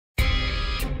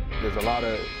There's a lot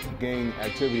of gang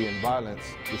activity and violence.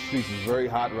 The streets is very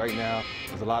hot right now.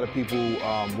 There's a lot of people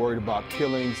worried about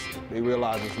killings. They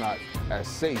realize it's not as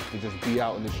safe to just be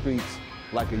out in the streets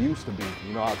like it used to be.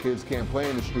 You know, our kids can't play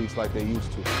in the streets like they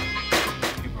used to.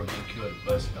 People are getting killed at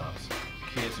bus stops.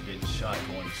 Kids are getting shot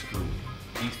going to school.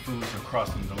 These fools are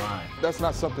crossing the line. That's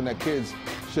not something that kids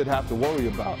should have to worry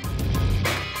about.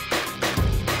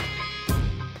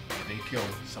 If they kill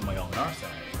somebody on our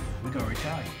side, we're going to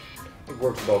retaliate. It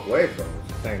works both ways, though.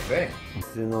 It's the same thing.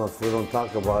 You know, if we don't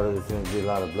talk about it, there's going to be a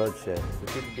lot of bloodshed.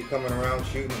 The people be coming around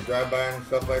shooting, drive-by and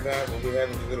stuff like that, when we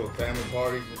having these little family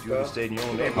parties and stuff. You stay in your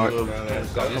own neighborhood.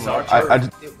 It's our church.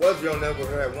 It was your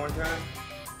neighborhood at one time,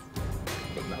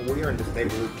 but now we're in this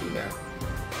neighborhood too now.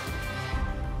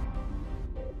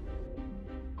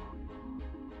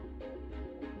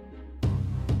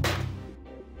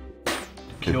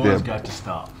 Killing's got to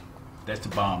stop. That's the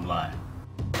bottom line.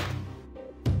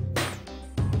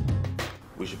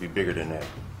 We should be bigger than that.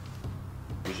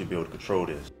 We should be able to control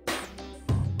this.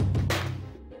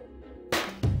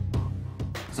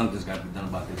 Something's got to be done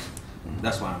about this.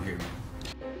 That's why I'm here.